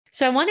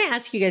So I want to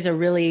ask you guys a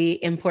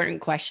really important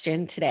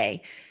question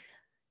today.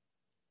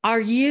 Are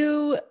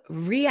you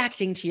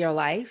reacting to your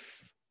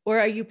life or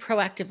are you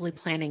proactively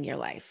planning your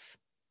life?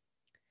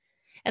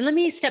 And let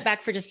me step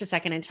back for just a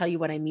second and tell you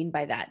what I mean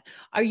by that.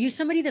 Are you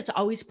somebody that's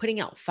always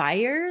putting out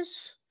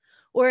fires?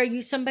 Or are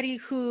you somebody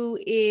who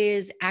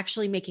is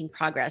actually making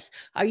progress?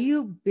 Are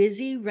you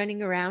busy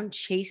running around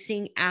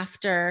chasing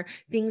after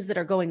things that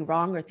are going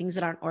wrong or things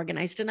that aren't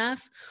organized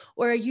enough?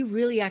 Or are you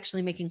really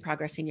actually making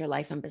progress in your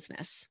life and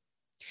business?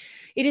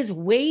 It is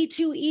way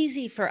too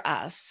easy for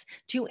us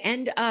to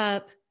end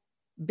up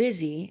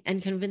busy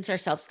and convince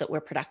ourselves that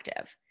we're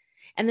productive.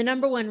 And the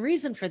number one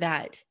reason for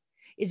that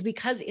is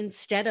because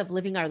instead of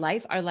living our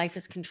life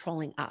is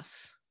controlling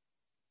us.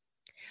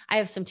 I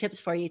have some tips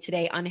for you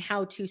today on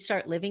how to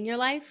start living your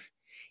life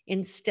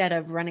instead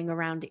of running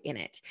around in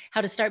it,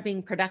 how to start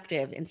being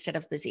productive instead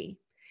of busy,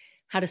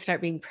 how to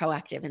start being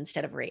proactive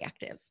instead of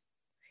reactive.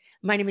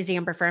 My name is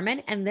Amber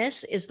Furman, and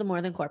this is the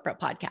More Than Corporate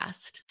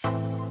podcast.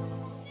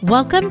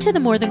 Welcome to the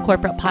More Than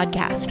Corporate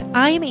podcast.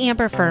 I'm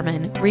Amber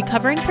Furman,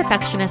 recovering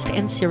perfectionist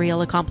and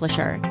serial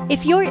accomplisher.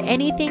 If you're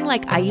anything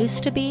like I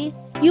used to be,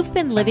 you've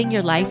been living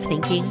your life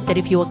thinking that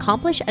if you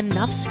accomplish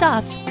enough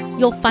stuff,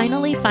 you'll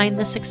finally find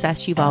the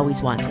success you've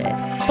always wanted.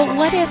 But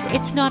what if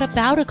it's not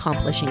about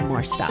accomplishing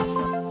more stuff?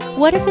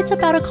 What if it's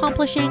about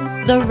accomplishing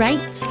the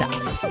right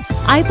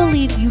stuff? I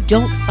believe you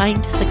don't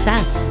find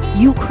success,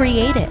 you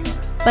create it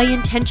by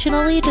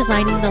intentionally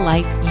designing the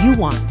life you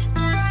want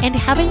and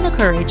having the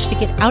courage to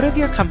get out of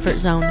your comfort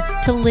zone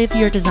to live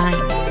your design.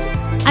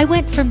 I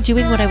went from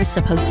doing what I was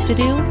supposed to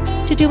do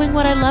to doing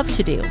what I love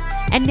to do,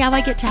 and now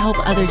I get to help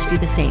others do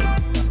the same.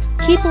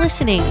 Keep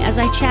listening as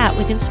I chat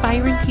with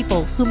inspiring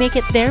people who make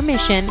it their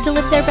mission to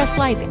live their best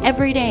life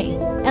every day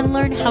and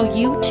learn how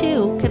you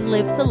too can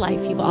live the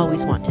life you've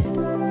always wanted.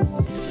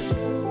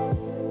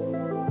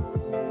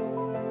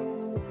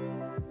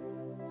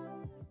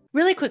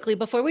 Really quickly,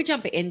 before we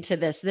jump into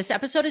this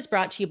episode is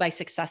brought to you by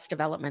Success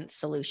Development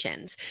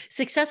Solutions.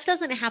 Success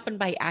doesn't happen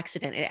by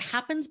accident. It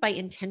happens by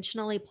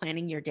intentionally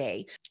planning your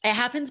day. It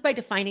happens by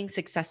defining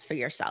success for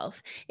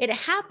yourself. It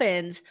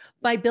happens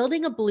by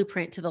building a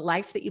blueprint to the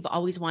life that you've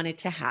always wanted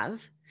to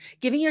have,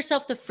 giving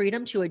yourself the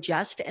freedom to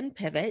adjust and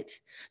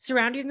pivot,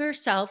 surrounding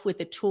yourself with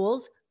the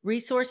tools,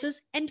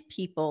 resources, and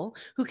people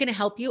who can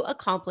help you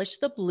accomplish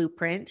the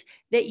blueprint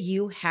that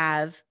you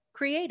have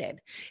created.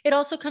 It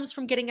also comes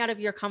from getting out of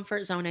your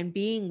comfort zone and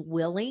being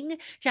willing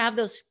to have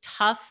those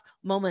tough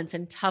moments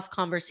and tough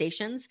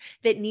conversations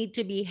that need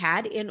to be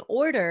had in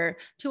order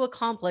to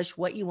accomplish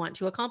what you want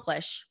to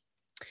accomplish.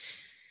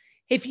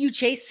 If you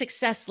chase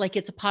success like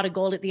it's a pot of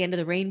gold at the end of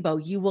the rainbow,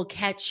 you will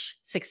catch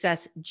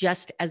success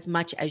just as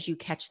much as you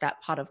catch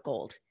that pot of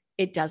gold.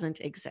 It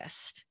doesn't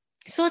exist.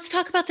 So let's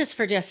talk about this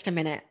for just a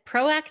minute.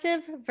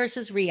 Proactive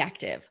versus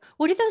reactive.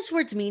 What do those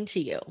words mean to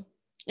you?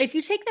 If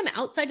you take them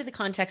outside of the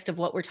context of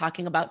what we're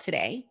talking about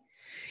today,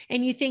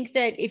 and you think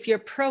that if you're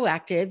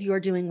proactive, you're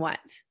doing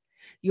what?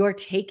 You're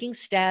taking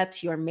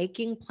steps, you're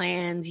making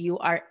plans, you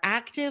are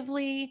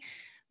actively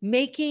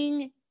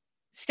making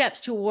steps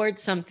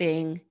towards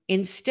something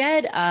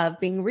instead of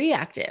being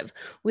reactive,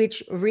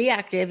 which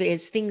reactive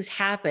is things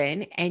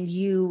happen and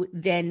you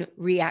then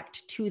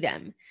react to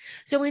them.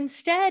 So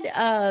instead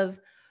of,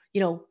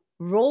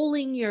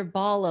 rolling your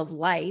ball of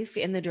life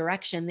in the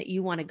direction that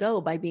you want to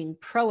go by being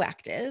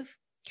proactive,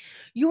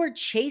 you're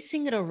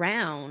chasing it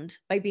around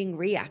by being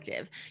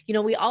reactive.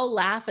 We all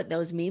laugh at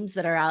those memes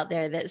that are out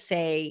there that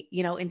say,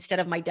 instead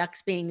of my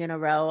ducks being in a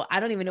row, I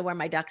don't even know where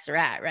my ducks are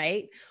at,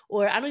 right?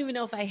 Or I don't even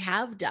know if I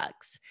have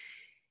ducks.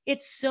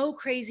 It's so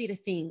crazy to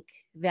think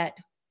that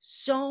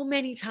so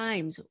many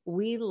times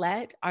we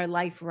let our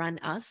life run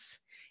us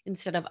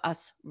instead of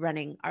us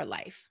running our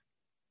life.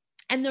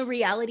 And the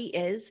reality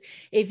is,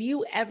 if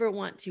you ever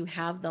want to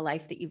have the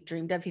life that you've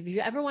dreamed of, if you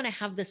ever want to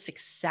have the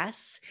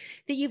success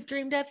that you've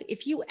dreamed of,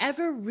 if you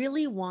ever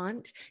really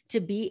want to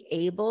be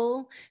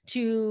able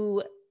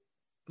to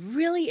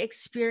really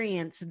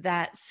experience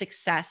that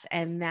success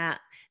and that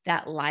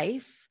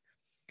life,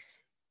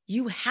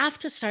 you have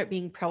to start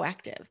being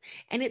proactive.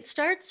 And it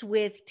starts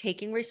with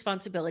taking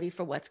responsibility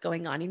for what's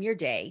going on in your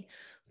day,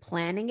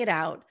 planning it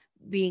out,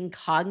 being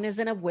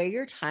cognizant of where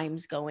your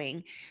time's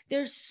going.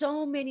 There's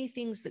so many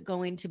things that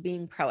go into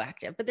being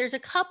proactive, but there's a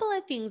couple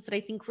of things that I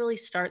think really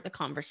start the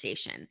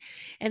conversation.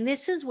 And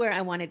this is where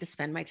I wanted to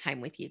spend my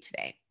time with you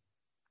today.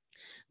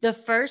 The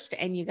first,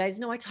 and you guys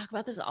know I talk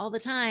about this all the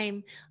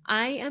time,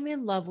 I am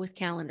in love with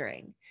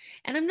calendaring.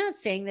 And I'm not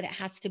saying that it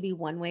has to be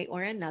one way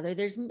or another.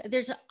 There's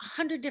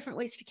 100 different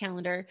ways to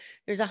calendar.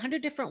 There's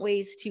 100 different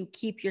ways to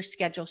keep your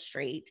schedule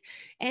straight.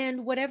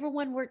 And whatever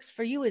one works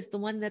for you is the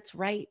one that's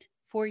right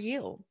for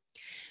you.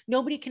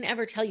 Nobody can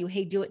ever tell you,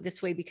 hey, do it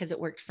this way because it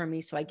worked for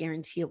me, so I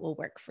guarantee it will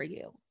work for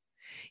you.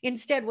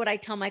 Instead, what I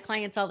tell my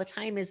clients all the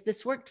time is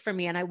this worked for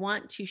me and I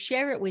want to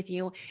share it with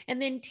you,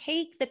 and then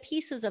take the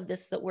pieces of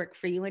this that work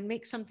for you and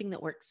make something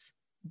that works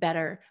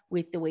better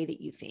with the way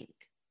that you think.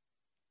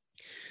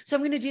 So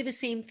I'm going to do the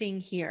same thing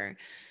here.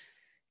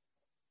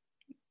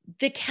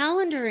 The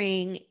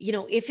calendaring,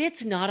 if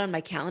it's not on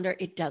my calendar,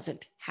 it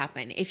doesn't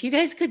happen. If you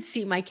guys could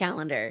see my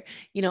calendar,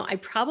 I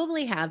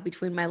probably have,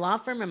 between my law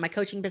firm and my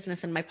coaching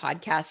business and my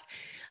podcast,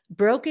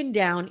 broken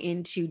down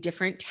into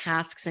different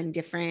tasks and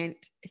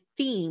different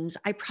themes.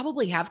 I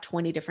probably have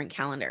 20 different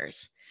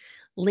calendars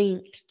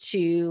linked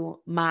to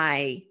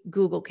my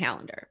Google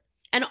Calendar.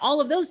 And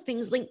all of those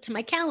things linked to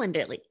my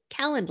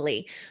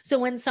Calendly. So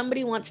when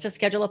somebody wants to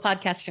schedule a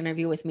podcast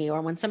interview with me,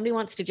 or when somebody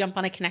wants to jump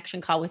on a connection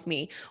call with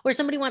me, or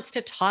somebody wants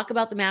to talk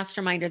about the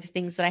mastermind or the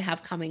things that I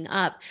have coming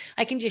up,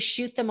 I can just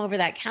shoot them over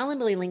that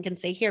Calendly link and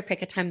say, here,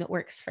 pick a time that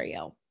works for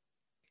you.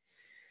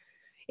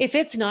 If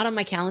it's not on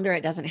my calendar,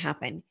 it doesn't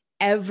happen.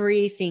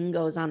 Everything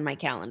goes on my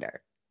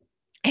calendar.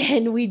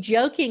 And we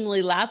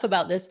jokingly laugh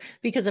about this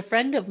because a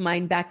friend of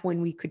mine, back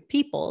when we could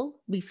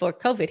people, before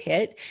COVID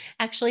hit,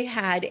 actually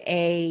had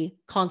a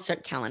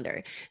concert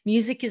calendar.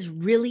 Music is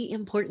really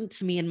important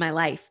to me in my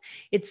life.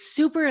 It's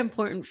super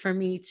important for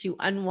me to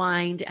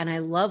unwind. And I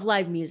love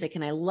live music,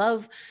 and I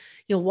love,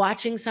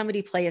 watching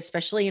somebody play,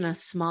 especially in a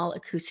small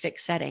acoustic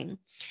setting.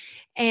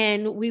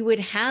 And we would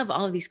have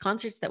all of these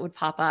concerts that would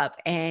pop up,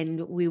 and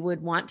we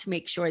would want to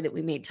make sure that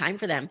we made time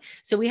for them.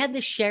 So we had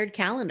this shared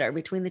calendar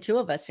between the two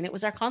of us, and it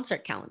was our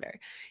concert calendar.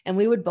 And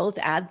we would both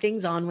add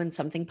things on when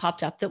something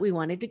popped up that we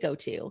wanted to go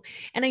to.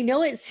 And I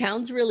know it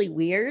sounds really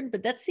weird,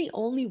 but that's the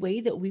only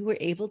way that we were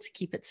able to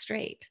keep it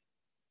straight.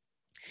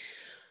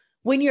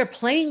 When you're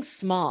playing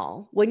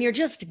small, when you're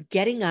just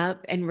getting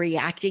up and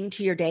reacting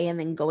to your day and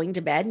then going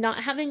to bed,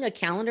 not having a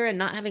calendar and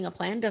not having a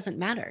plan doesn't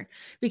matter,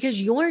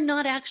 because you're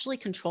not actually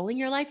controlling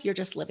your life. You're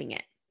just living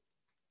it.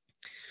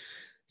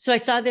 So I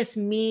saw this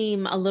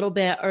meme a little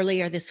bit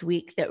earlier this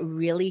week that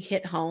really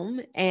hit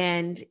home,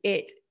 and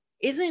it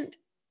isn't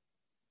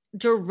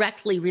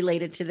directly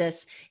related to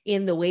this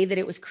in the way that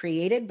it was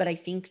created, but I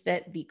think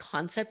that the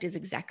concept is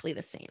exactly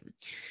the same.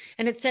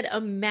 And it said,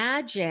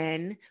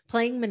 imagine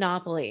playing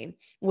Monopoly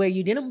where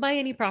you didn't buy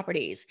any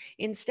properties.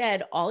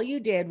 Instead, all you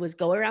did was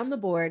go around the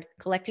board,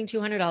 collecting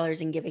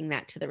 $200 and giving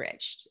that to the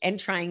rich and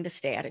trying to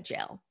stay out of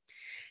jail.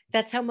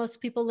 That's how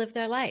most people live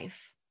their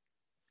life.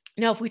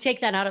 Now, if we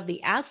take that out of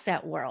the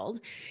asset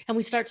world and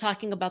we start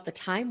talking about the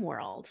time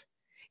world,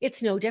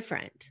 it's no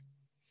different.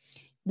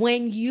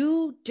 When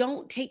you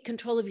don't take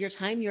control of your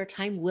time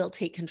will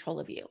take control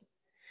of you.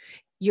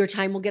 Your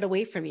time will get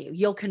away from you.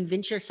 You'll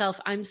convince yourself,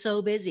 I'm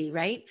so busy,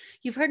 right?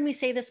 You've heard me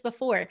say this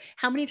before.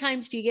 How many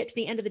times do you get to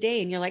the end of the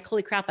day and you're like,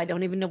 holy crap, I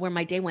don't even know where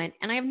my day went,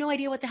 and I have no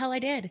idea what the hell I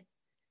did?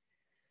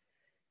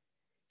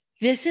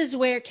 This is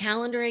where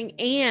calendaring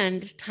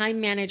and time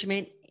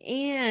management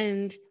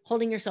and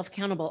holding yourself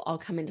accountable all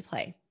come into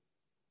play.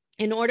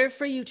 In order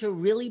for you to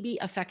really be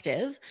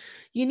effective,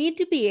 you need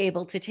to be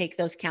able to take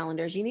those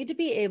calendars. You need to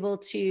be able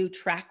to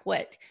track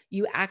what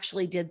you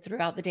actually did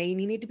throughout the day, and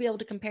you need to be able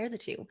to compare the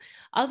two.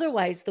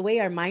 Otherwise, the way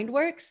our mind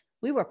works,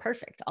 we were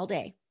perfect all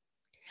day.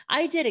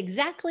 I did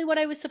exactly what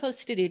I was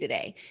supposed to do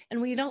today. And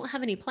when you don't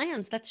have any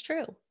plans, that's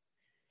true.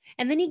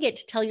 And then you get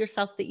to tell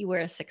yourself that you were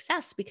a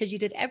success because you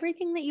did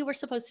everything that you were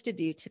supposed to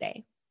do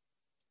today.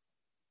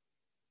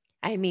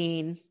 I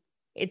mean,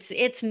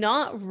 it's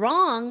not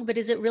wrong, but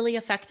is it really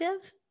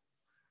effective?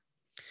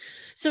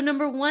 So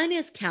number one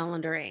is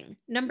calendaring.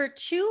 Number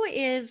two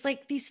is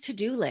like these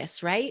to-do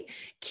lists, right?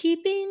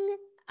 Keeping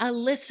a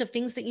list of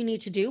things that you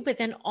need to do, but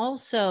then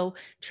also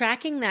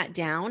tracking that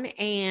down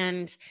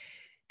and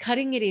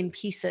cutting it in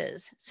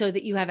pieces so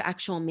that you have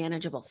actual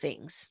manageable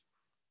things.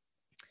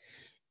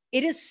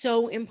 It is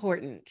so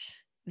important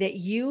that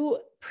you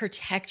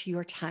protect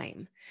your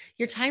time.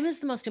 Your time is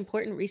the most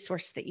important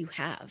resource that you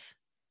have.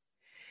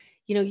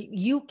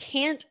 You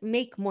can't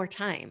make more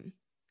time.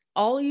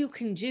 All you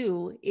can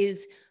do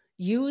is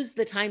use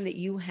the time that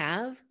you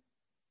have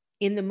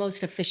in the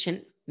most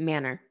efficient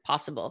manner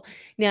possible.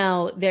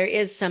 Now, there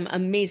is some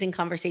amazing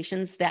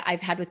conversations that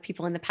I've had with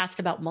people in the past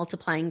about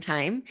multiplying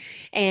time.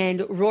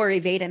 And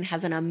Rory Vaden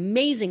has an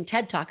amazing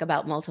TED Talk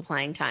about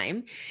multiplying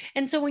time.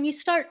 And so when you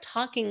start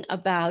talking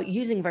about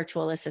using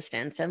virtual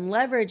assistants and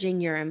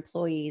leveraging your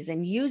employees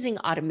and using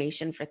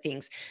automation for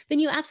things, then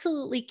you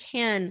absolutely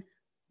can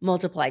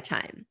multiply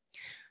time.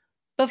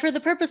 But for the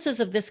purposes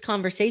of this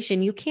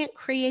conversation, you can't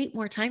create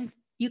more time.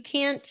 You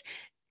can't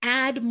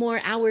add more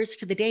hours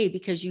to the day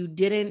because you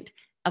didn't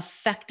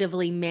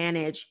effectively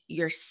manage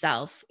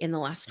yourself in the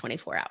last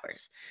 24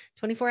 hours.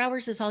 24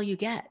 hours is all you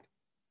get.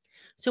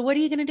 So what are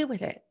you going to do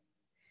with it?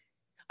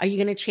 Are you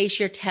going to chase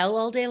your tail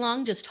all day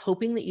long, just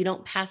hoping that you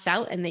don't pass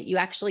out and that you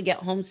actually get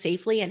home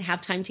safely and have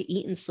time to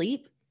eat and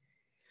sleep?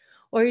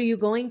 Or are you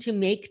going to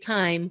make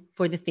time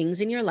for the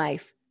things in your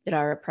life that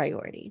are a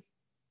priority?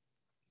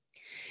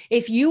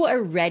 If you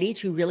are ready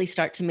to really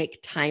start to make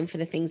time for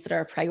the things that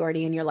are a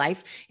priority in your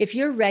life, if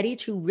you're ready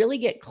to really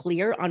get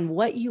clear on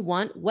what you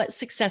want, what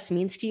success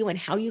means to you, and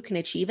how you can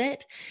achieve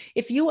it,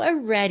 if you are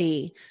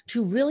ready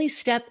to really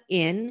step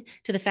in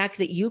to the fact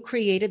that you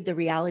created the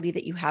reality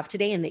that you have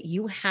today and that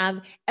you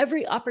have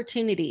every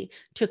opportunity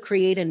to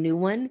create a new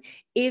one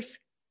if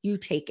you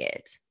take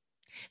it,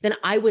 then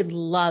I would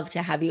love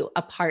to have you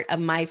a part of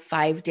my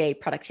 5-day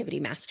productivity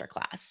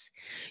masterclass.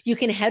 You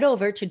can head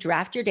over to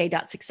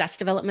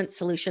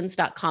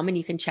draftyourday.successdevelopmentsolutions.com and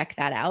you can check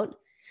that out.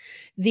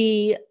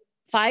 The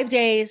 5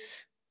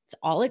 days, it's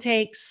all it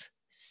takes.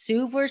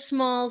 Super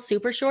small,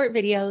 super short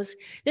videos.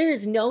 There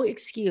is no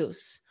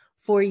excuse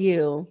for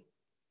you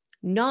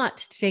not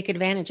to take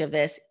advantage of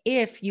this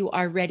if you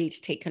are ready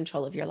to take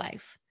control of your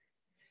life,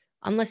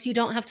 unless you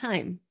don't have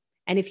time.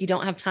 And if you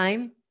don't have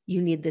time,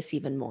 you need this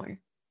even more.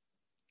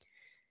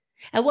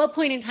 At what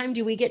point in time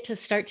do we get to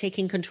start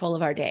taking control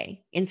of our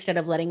day instead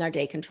of letting our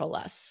day control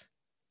us?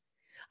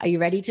 Are you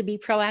ready to be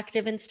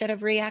proactive instead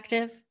of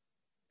reactive?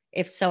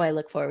 If so, I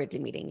look forward to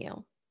meeting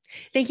you.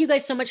 Thank you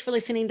guys so much for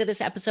listening to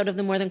this episode of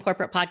the More Than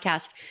Corporate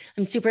podcast.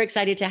 I'm super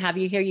excited to have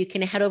you here. You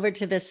can head over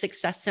to the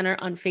Success Center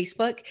on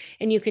Facebook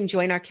and you can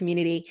join our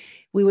community.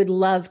 We would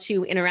love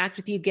to interact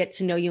with you, get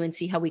to know you, and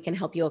see how we can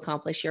help you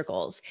accomplish your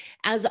goals.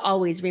 As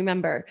always,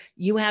 remember,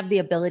 you have the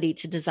ability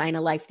to design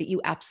a life that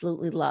you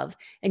absolutely love,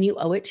 and you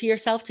owe it to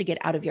yourself to get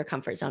out of your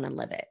comfort zone and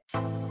live it.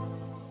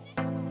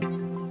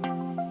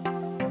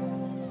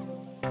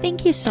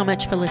 Thank you so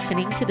much for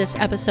listening to this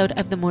episode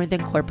of the More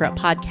Than Corporate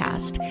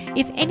podcast.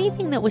 If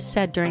anything that was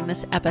said during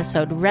this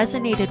episode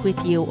resonated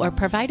with you or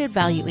provided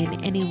value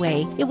in any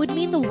way, it would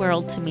mean the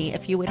world to me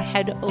if you would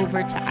head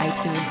over to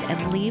iTunes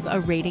and leave a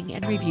rating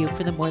and review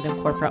for the More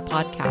Than Corporate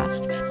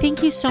podcast.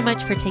 Thank you so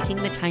much for taking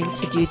the time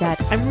to do that.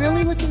 I'm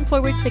really looking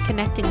forward to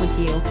connecting with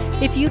you.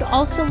 If you'd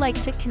also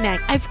like to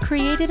connect, I've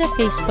created a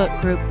Facebook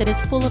group that is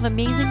full of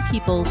amazing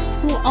people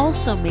who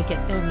also make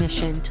it their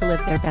mission to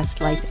live their best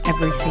life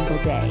every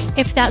single day.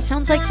 If that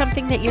sounds like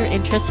something that you're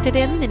interested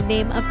in, the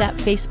name of that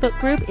Facebook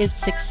group is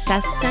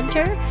Success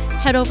Center.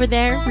 Head over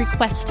there,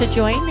 request to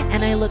join,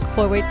 and I look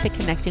forward to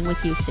connecting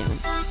with you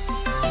soon.